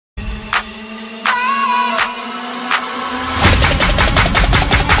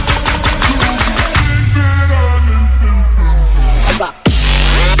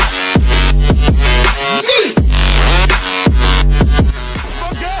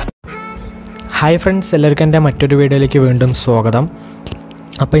Hi friends, എല്ലാവർക്കും എൻ്റെ മറ്റൊരു വീഡിയോയിലേക്ക് വീണ്ടും സ്വാഗതം.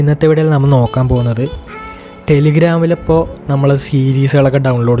 അപ്പോൾ ഇന്നത്തെ വീഡിയോയിൽ നമ്മൾ നോക്കാൻ പോകുന്നത് ടെലിഗ്രാമിലിപ്പോൾ നമ്മൾ സീരീസുകളൊക്കെ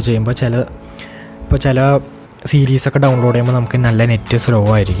ഡൗൺലോഡ് ചെയ്യുമ്പോൾ ചില സീരീസൊക്കെ ഡൗൺലോഡ് ചെയ്യുമ്പോൾ നമുക്ക് നല്ല നെറ്റ് സ്ലോ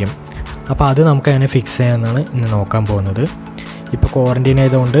ആയിരിക്കും. അപ്പോൾ അത് നമുക്ക് എങ്ങനെ ഫിക്സ് ചെയ്യാമെന്നാണ് ഇന്ന് നോക്കാൻ പോകുന്നത്. ഇപ്പോൾ ക്വാറൻറ്റൈൻ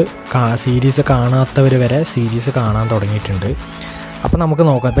ആയതുകൊണ്ട് സീരീസ് കാണാത്തവർ വരെ സീരീസ് കാണാൻ തുടങ്ങിയിട്ടുണ്ട്. അപ്പോൾ നമുക്ക്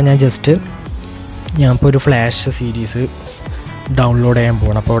നോക്കാം. ഇപ്പോൾ ഞാനിപ്പോൾ ഒരു ഫ്ലാഷ് സീരീസ് ഡൗൺലോഡ് ചെയ്യാൻ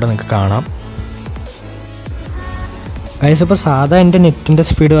പോകണം. അപ്പോൾ അവിടെ നിങ്ങൾക്ക് കാണാം ഗൈസ്. ഇപ്പോൾ സാധാ എൻ്റെ നെറ്റിൻ്റെ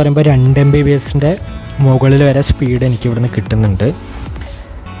സ്പീഡ് പറയുമ്പോൾ 2 MB/s മുകളിൽ വരെ സ്പീഡ് എനിക്ക് ഇവിടുന്ന് കിട്ടുന്നുണ്ട്.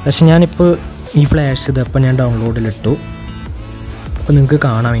 പക്ഷെ ഞാനിപ്പോൾ ഈ ഫ്ലാഷ് ഇതപ്പോൾ ഞാൻ ഡൗൺലോഡിലിട്ടു. അപ്പോൾ നിങ്ങൾക്ക്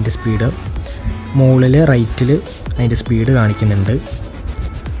കാണാം അതിൻ്റെ സ്പീഡ് മുകളിൽ റൈറ്റിൽ അതിൻ്റെ സ്പീഡ് കാണിക്കുന്നുണ്ട്.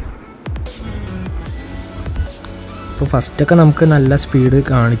 ഇപ്പോൾ ഫസ്റ്റൊക്കെ നമുക്ക് നല്ല സ്പീഡ്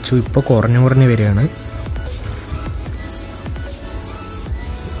കാണിച്ചു, ഇപ്പോൾ കുറഞ്ഞു വരികയാണ്.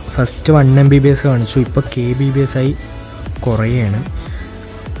 ഫസ്റ്റ് 1 MB/s കാണിച്ചു, ഇപ്പോൾ kbps ആയി കുറയാണ്.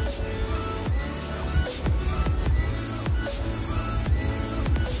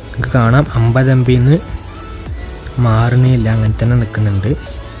 നിങ്ങൾക്ക് കാണാം 50 MB മാറുന്നില്ല, അങ്ങനെ തന്നെ നിൽക്കുന്നുണ്ട്.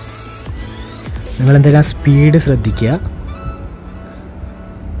 നിങ്ങളെന്തെങ്കിലും സ്പീഡ് ശ്രദ്ധിക്കുക,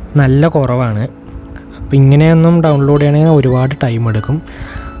 നല്ല കുറവാണ്. അപ്പോൾ ഇങ്ങനെയൊന്നും ഡൗൺലോഡ് ചെയ്യണമെങ്കിൽ ഒരുപാട് ടൈം എടുക്കും.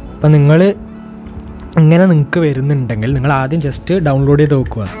 അപ്പോൾ നിങ്ങൾക്ക് വരുന്നുണ്ടെങ്കിൽ നിങ്ങൾ ആദ്യം ജസ്റ്റ് ഡൗൺലോഡ് ചെയ്ത്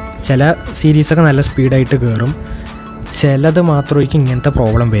നോക്കുക. ചില സീരീസൊക്കെ നല്ല സ്പീഡായിട്ട് കയറും, ചിലത് മാത്രമായിരിക്കും ഇങ്ങനത്തെ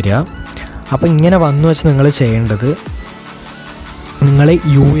പ്രോബ്ലം വരിക. അപ്പോൾ ഇങ്ങനെ വന്നു വെച്ച് നിങ്ങൾ ചെയ്യേണ്ടത്, നിങ്ങൾ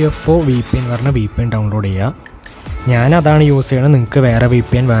UFO VPN പറഞ്ഞ VPN ഡൗൺലോഡ് ചെയ്യുക. ഞാനതാണ് യൂസ് ചെയ്യണത്. നിങ്ങൾക്ക് വേറെ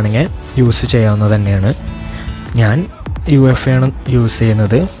VPN വേണമെങ്കിൽ യൂസ് ചെയ്യാവുന്നത് തന്നെയാണ്. ഞാൻ UFO ആണ് യൂസ്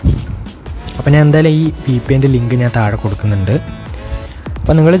ചെയ്യുന്നത്. അപ്പോൾ ഞാൻ എന്തായാലും ഈ VPNൻ്റെ ലിങ്ക് ഞാൻ താഴെ കൊടുക്കുന്നുണ്ട്.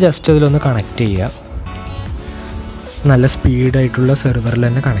 അപ്പോൾ നിങ്ങൾ ജസ്റ്റ് അതിലൊന്ന് കണക്ട് ചെയ്യുക. നല്ല സ്പീഡായിട്ടുള്ള സെർവറിൽ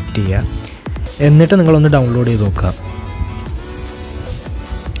തന്നെ കണക്ട് ചെയ്യുക. എന്നിട്ട് നിങ്ങളൊന്ന് ഡൗൺലോഡ് ചെയ്ത് നോക്കുക.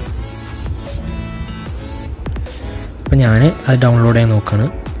 അപ്പോൾ ഞാൻ അത് ഡൗൺലോഡ് ചെയ്യാൻ നോക്കുകയാണ്.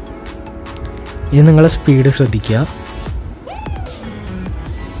 ഇനി നിങ്ങൾ സ്പീഡ് ശ്രദ്ധിക്കുക.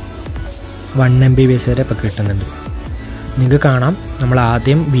 1 MB/s വരെ ഇപ്പോൾ കിട്ടുന്നുണ്ട്. നിങ്ങൾക്ക് കാണാം നമ്മൾ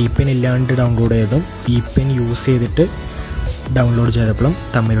ആദ്യം VPN ഇല്ലാണ്ട് ഡൗൺലോഡ് ചെയ്തതും VPN യൂസ് ചെയ്തിട്ട് ഡൗൺലോഡ് ചെയ്തപ്പോഴും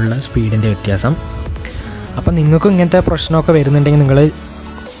തമ്മിലുള്ള സ്പീഡിൻ്റെ വ്യത്യാസം. അപ്പം നിങ്ങൾക്കും ഇങ്ങനത്തെ പ്രശ്നമൊക്കെ വരുന്നുണ്ടെങ്കിൽ നിങ്ങൾ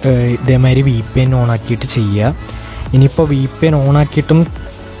ഇതേമാതിരി VPN ഓണാക്കിയിട്ട് ചെയ്യുക. ഇനിയിപ്പോൾ VPN ഓണാക്കിയിട്ടും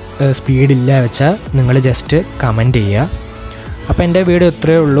സ്പീഡില്ല വെച്ചാൽ നിങ്ങൾ ജസ്റ്റ് കമൻറ്റ് ചെയ്യുക. അപ്പോൾ എൻ്റെ വീഡിയോ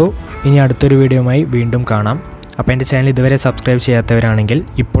ഇത്രയേ ഉള്ളൂ. ഇനി അടുത്തൊരു വീഡിയോയുമായി വീണ്ടും കാണാം. അപ്പോൾ എൻ്റെ ചാനൽ ഇതുവരെ സബ്സ്ക്രൈബ് ചെയ്യാത്തവരാണെങ്കിൽ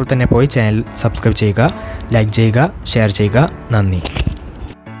ഇപ്പോൾ തന്നെ പോയി ചാനൽ സബ്സ്ക്രൈബ് ചെയ്യുക, ലൈക്ക് ചെയ്യുക, ഷെയർ ചെയ്യുക. നന്ദി.